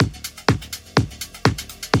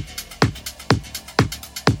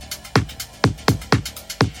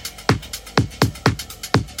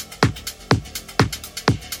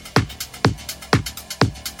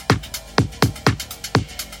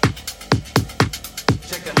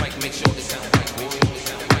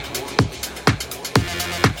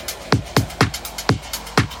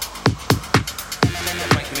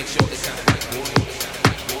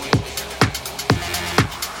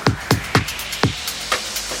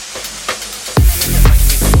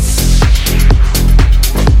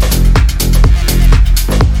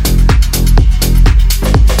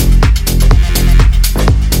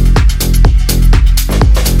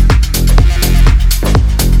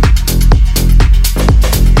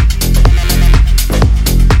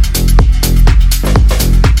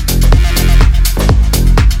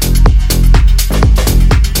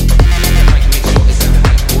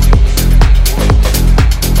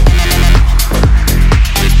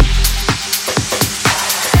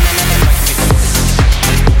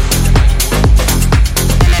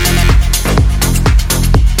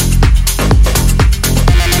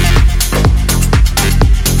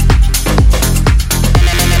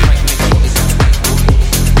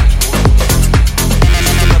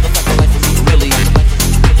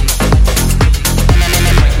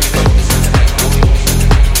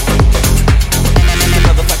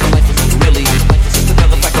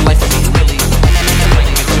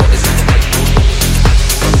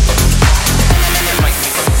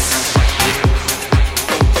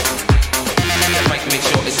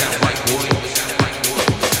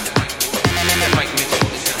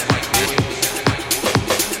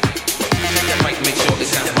make sure it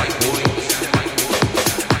sound right, boy.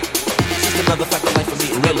 It's just another fact of life for me,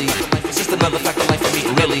 really. It's just another fact of life for me,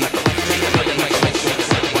 really. Take that mic, make sure it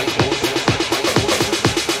sound right, boy.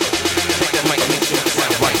 Take that mic, make sure it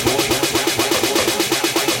sound right, boy.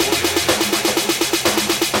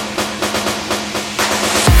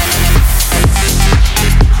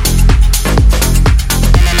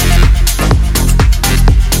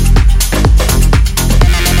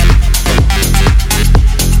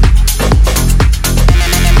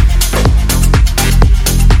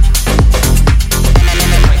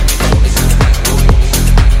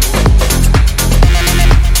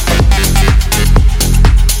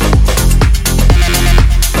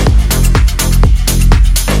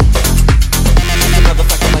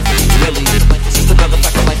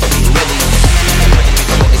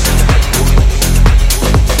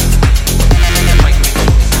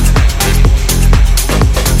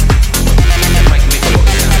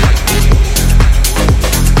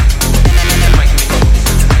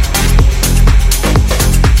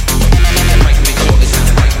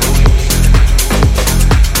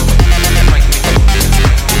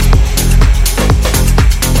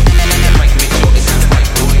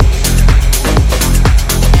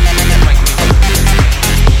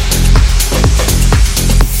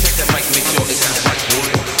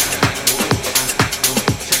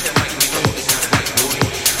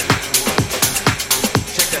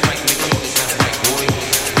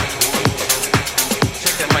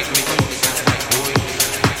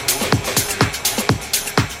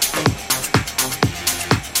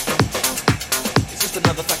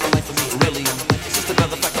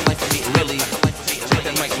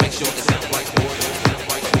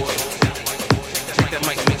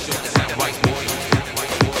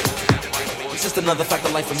 Another fact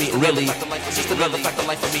of life for me, really. It's just another fact of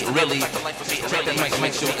life for me, really. Check that mic,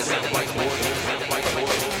 make sure it sound right, boy.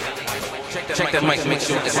 Check that mic, make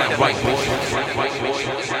sure it sound right, boy.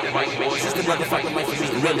 It's just another fact of life for me,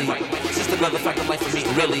 really. It's just another fact of life for me,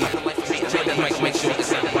 really. Check that mic, make sure it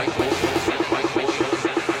sound right, boy.